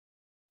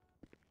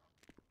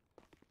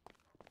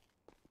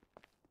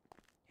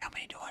How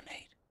many do I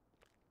need?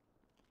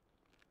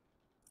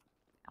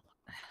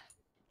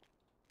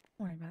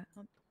 Don't worry about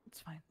it. It's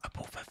fine. I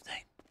bought 15.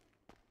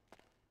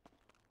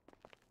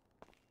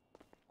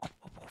 I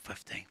bought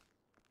 15. Okay.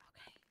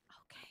 I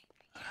hear you.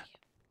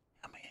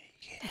 How many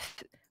do you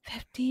get?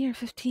 50 or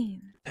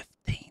 15?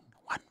 15.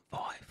 1,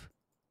 5.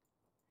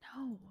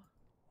 No.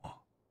 What?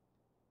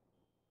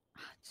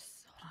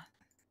 Just hold on.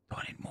 Do I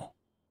need more?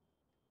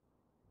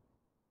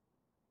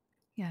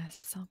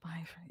 Yes, I'll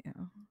buy for you.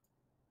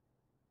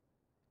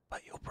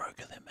 But you're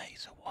broker than me,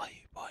 so why are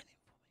you buying it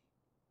for me?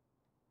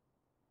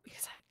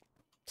 Because I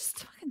just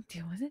fucking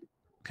deal with it.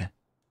 Okay.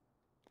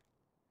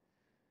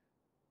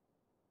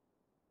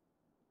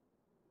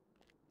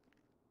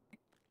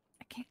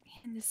 I can't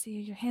hand this to you.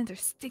 Your hands are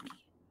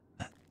sticky.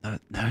 No,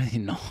 they're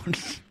not.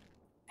 Hands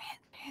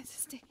are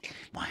sticky.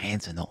 My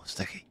hands are not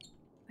sticky.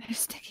 They're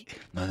sticky.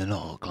 No, they're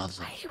not. Gloves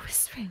are. Why are you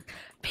whispering?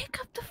 Pick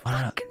up the I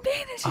don't fucking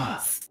bandages.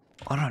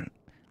 I don't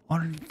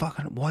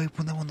fucking. Why you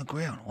put them on the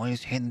ground? Why you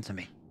just hand them to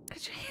me?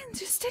 Because your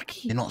hands are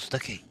sticky. They're not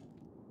sticky.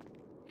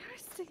 You're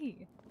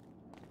sticky.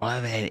 I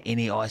haven't had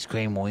any ice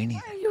cream or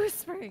anything. Why are you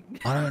whispering?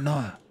 I don't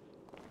know.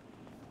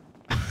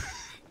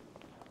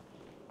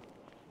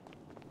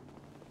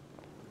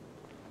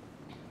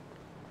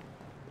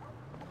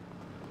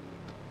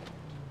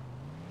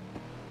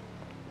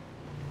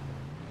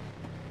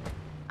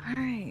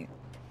 Alright.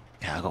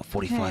 Yeah, I got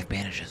 45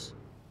 bandages.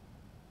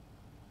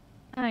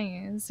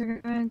 Nice.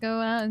 We're gonna go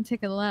out and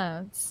take a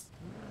left.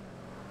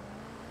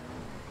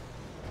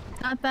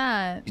 Not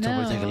that. You told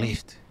me to take a no.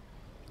 lift.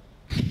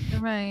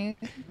 You're right.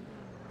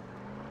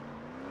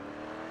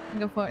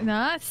 Go for it.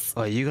 Not.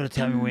 Oh, you gotta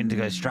tell me when to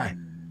go straight.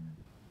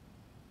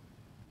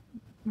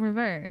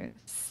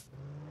 Reverse.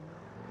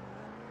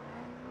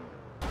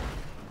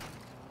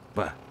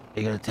 But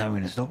you gotta tell me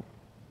when to stop.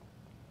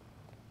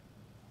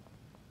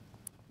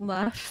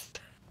 Left.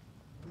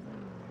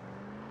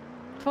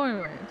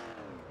 Forward.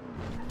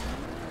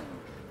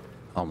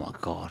 Oh my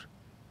god.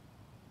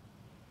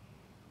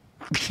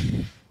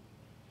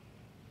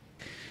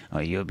 Oh,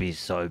 you'll be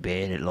so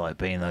bad at like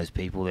being those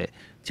people that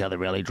tell the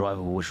rally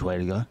driver which way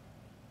to go.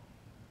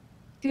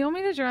 Do you want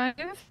me to drive?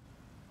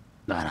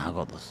 No, I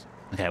got this.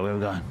 Okay, where are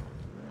we going?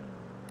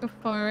 Go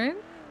forward.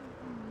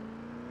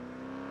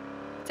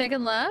 Take a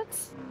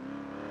left.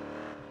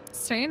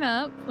 Straighten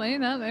up.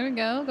 Plane up. There we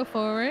go. Go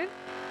forward.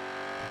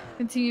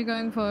 Continue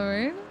going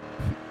forward.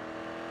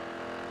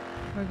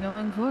 We're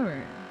going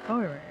forward.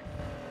 Forward.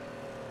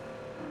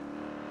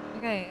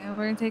 Okay, and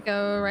we're gonna take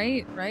a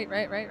right.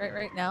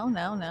 Now.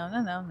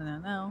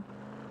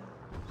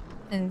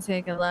 And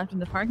take a left in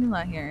the parking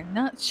lot here.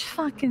 Not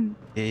fucking.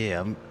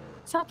 Yeah,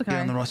 Stop the get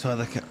car. on the right side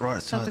of the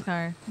right Stop side. the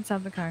car.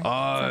 Stop the car. Oh,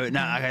 Stop the no,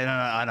 car. okay, no,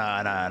 I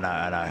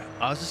know.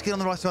 I was just getting on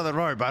the right side of the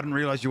road, but I didn't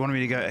realize you wanted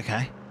me to go.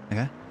 Okay.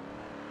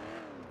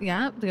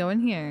 Yeah, go in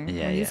here. Yeah,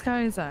 where yeah. these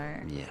cars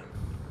are. Yeah.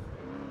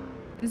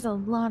 There's a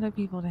lot of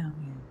people down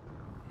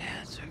here.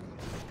 Yeah, it's okay.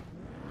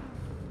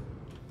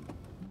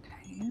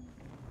 Okay.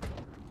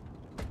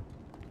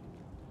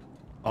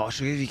 Oh, I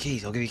should give you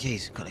keys. I'll give you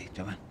keys. Quickly,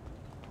 jump in.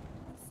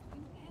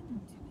 Hand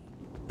them to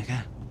me.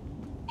 Okay.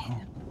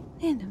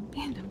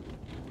 Hand them.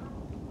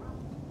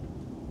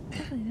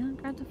 Quickly, don't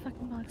grab the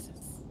fucking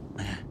boxes.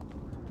 Okay.